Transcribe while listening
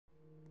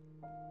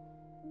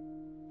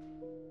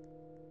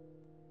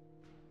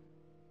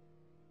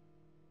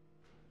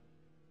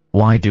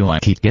Why do I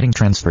keep getting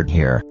transferred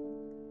here?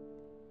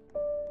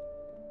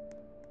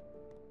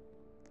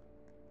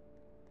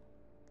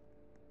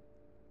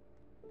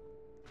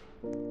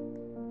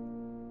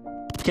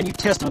 Can you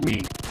test on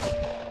me?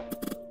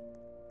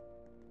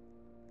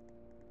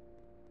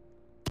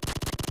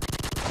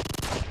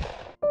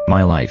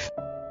 My life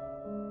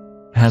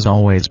has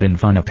always been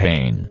fun of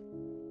pain.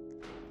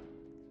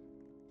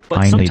 But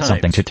I need sometimes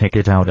something to take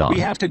it out on.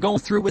 we have to go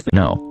through with it.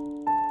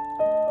 No.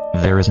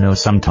 There is no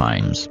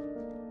sometimes.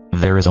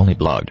 There is only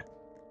blood.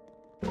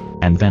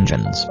 And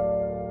vengeance.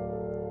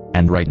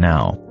 And right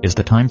now is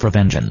the time for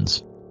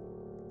vengeance.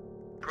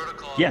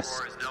 Protocol Yes.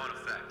 4 is now in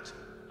effect.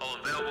 All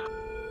available.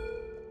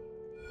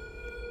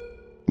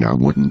 Now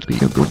wouldn't be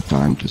a good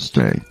time to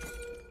stay.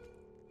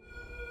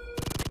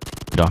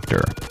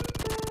 Doctor.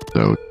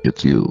 So,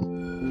 it's you.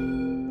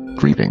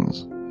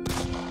 Greetings.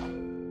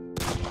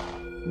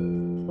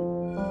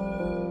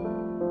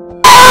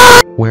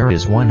 Where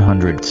is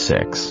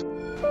 106?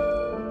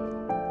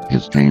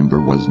 His chamber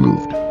was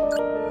moved.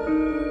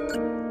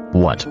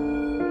 What?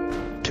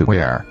 To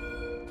where?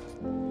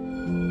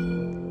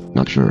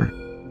 Not sure.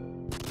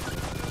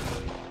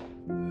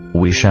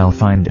 We shall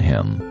find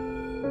him.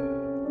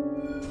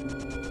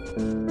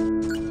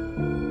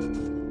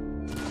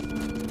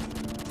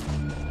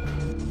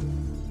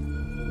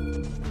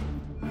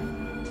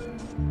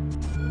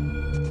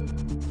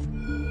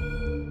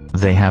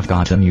 They have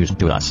gotten used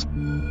to us.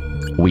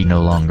 We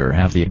no longer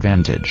have the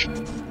advantage.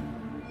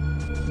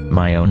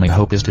 My only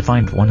hope is to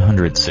find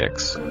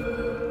 106.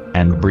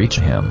 And breach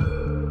him.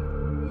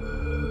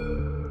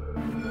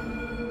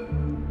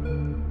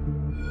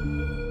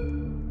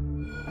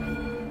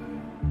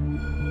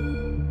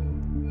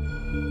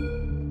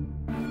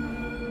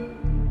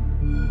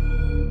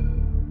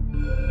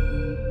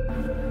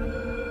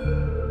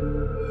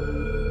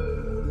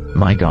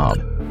 My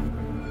God.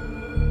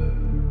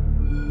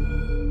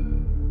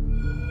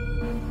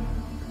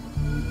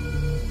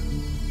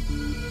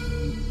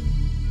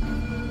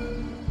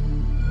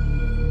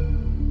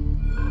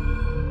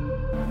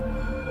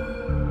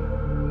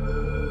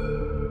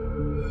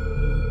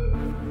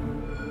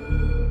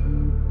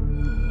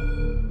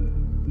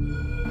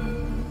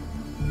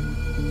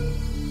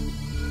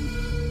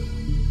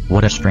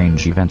 What a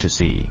strange event to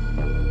see.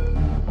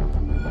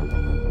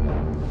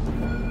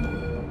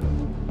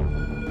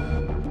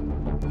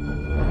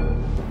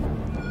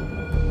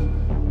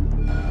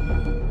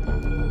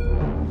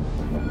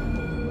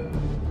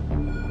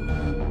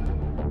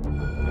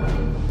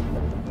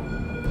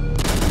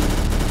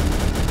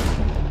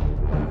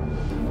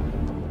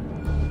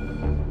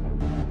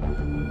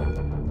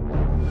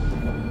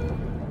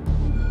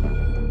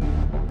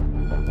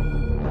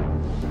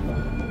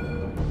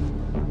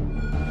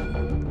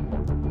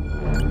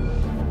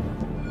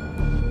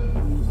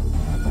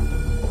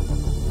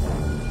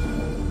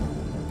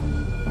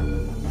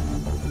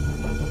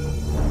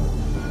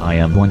 I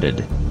am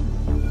wounded.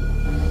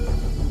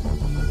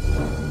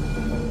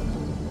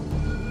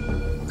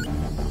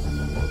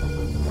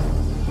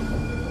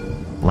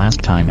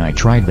 Last time I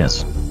tried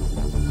this,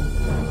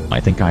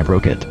 I think I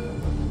broke it.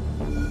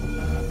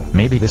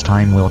 Maybe this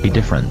time will be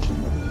different.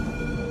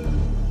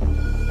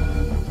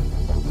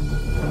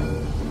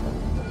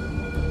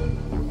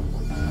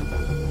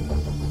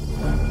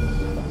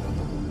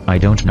 I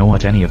don't know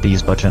what any of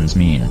these buttons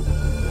mean.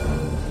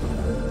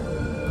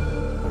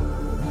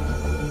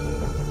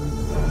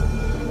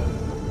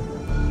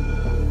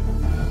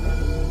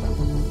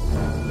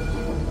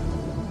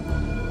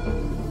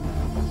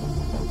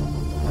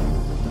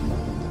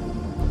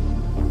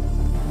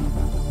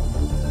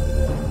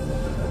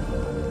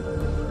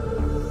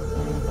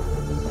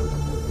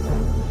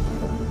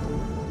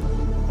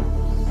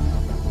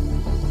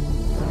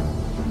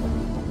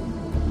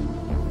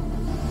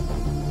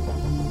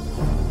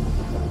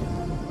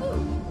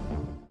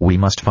 We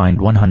must find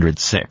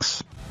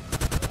 106.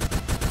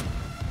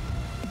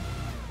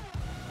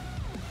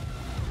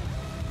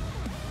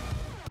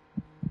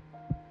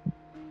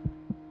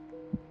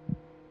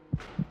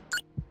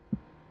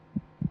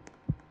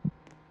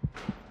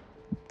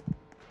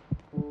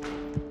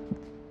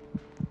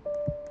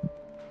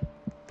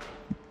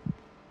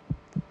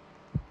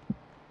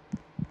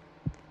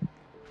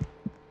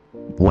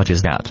 What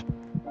is that?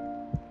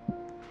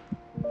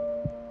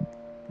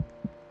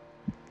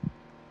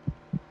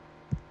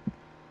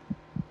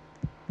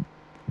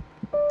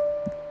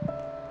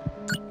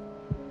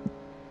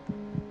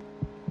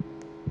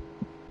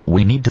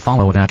 We need to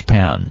follow that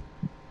pan.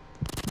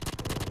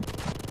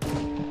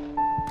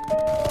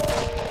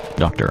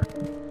 Doctor.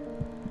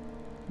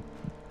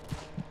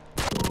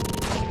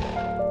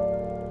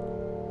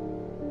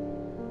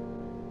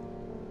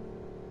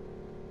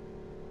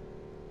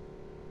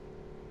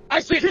 I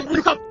see him!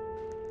 Look up!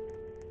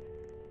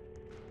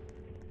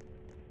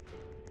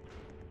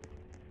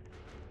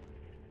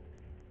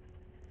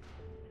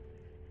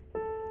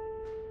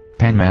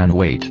 Panman,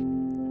 wait.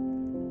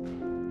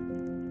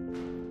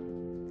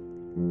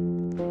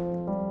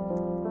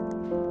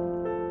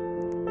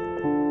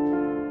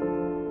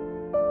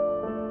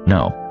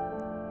 No.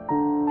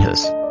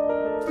 Yes.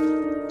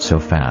 So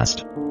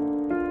fast.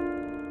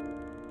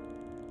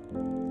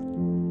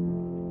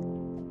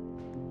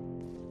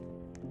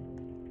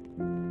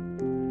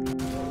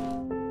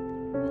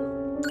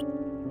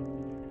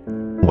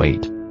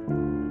 Wait.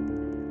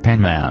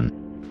 Penman.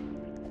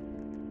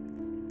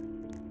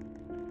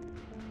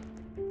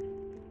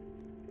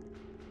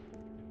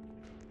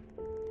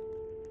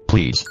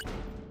 Please.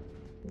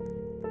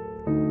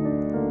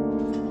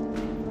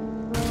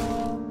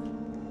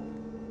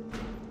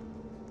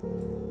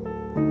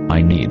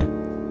 I need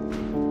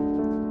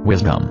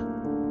wisdom.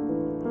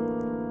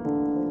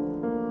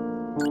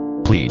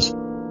 Please.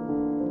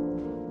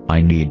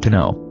 I need to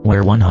know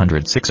where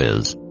 106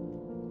 is.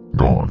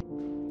 Gone.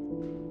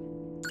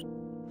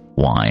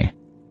 Why?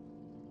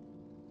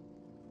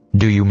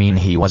 Do you mean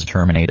he was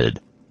terminated?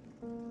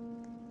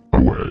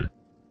 Away.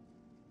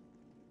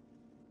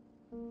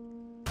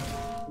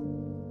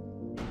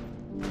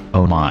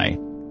 Oh my.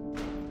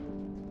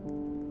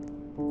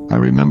 I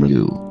remember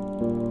you.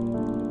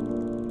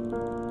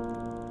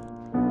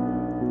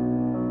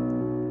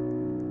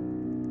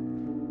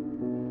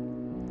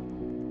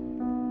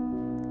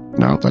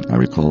 Now that I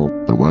recall,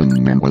 the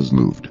one man was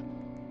moved.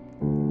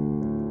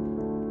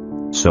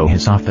 So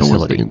his off So was the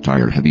facility.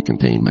 entire heavy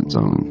containment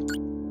zone.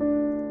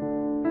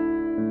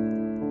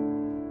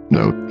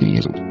 No, he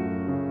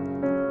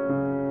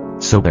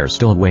isn't. So there's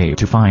still a way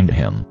to find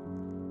him.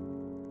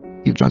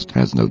 He just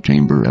has no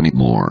chamber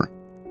anymore.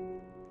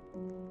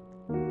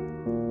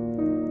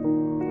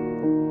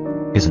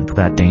 Isn't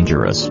that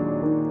dangerous?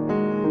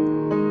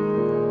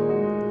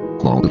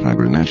 Call it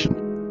hibernation.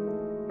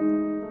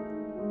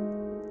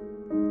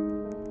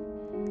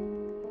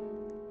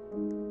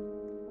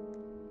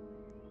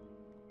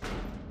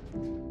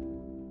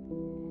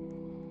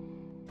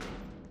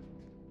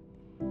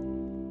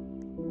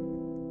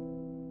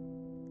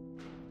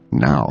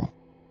 Now,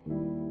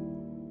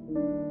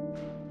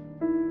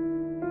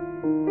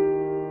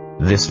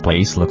 This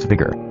place looks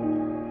bigger.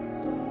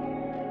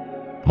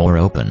 More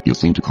open. you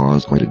seem to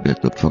cause quite a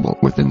bit of trouble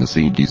within the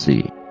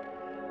CDC.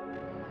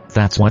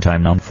 That's what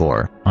I'm known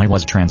for. I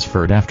was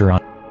transferred after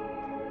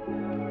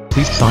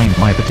Please sign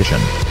my petition.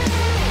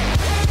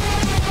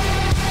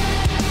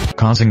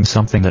 Causing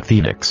something at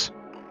Phoenix.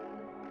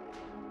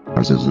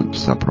 Ours isn't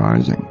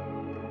surprising.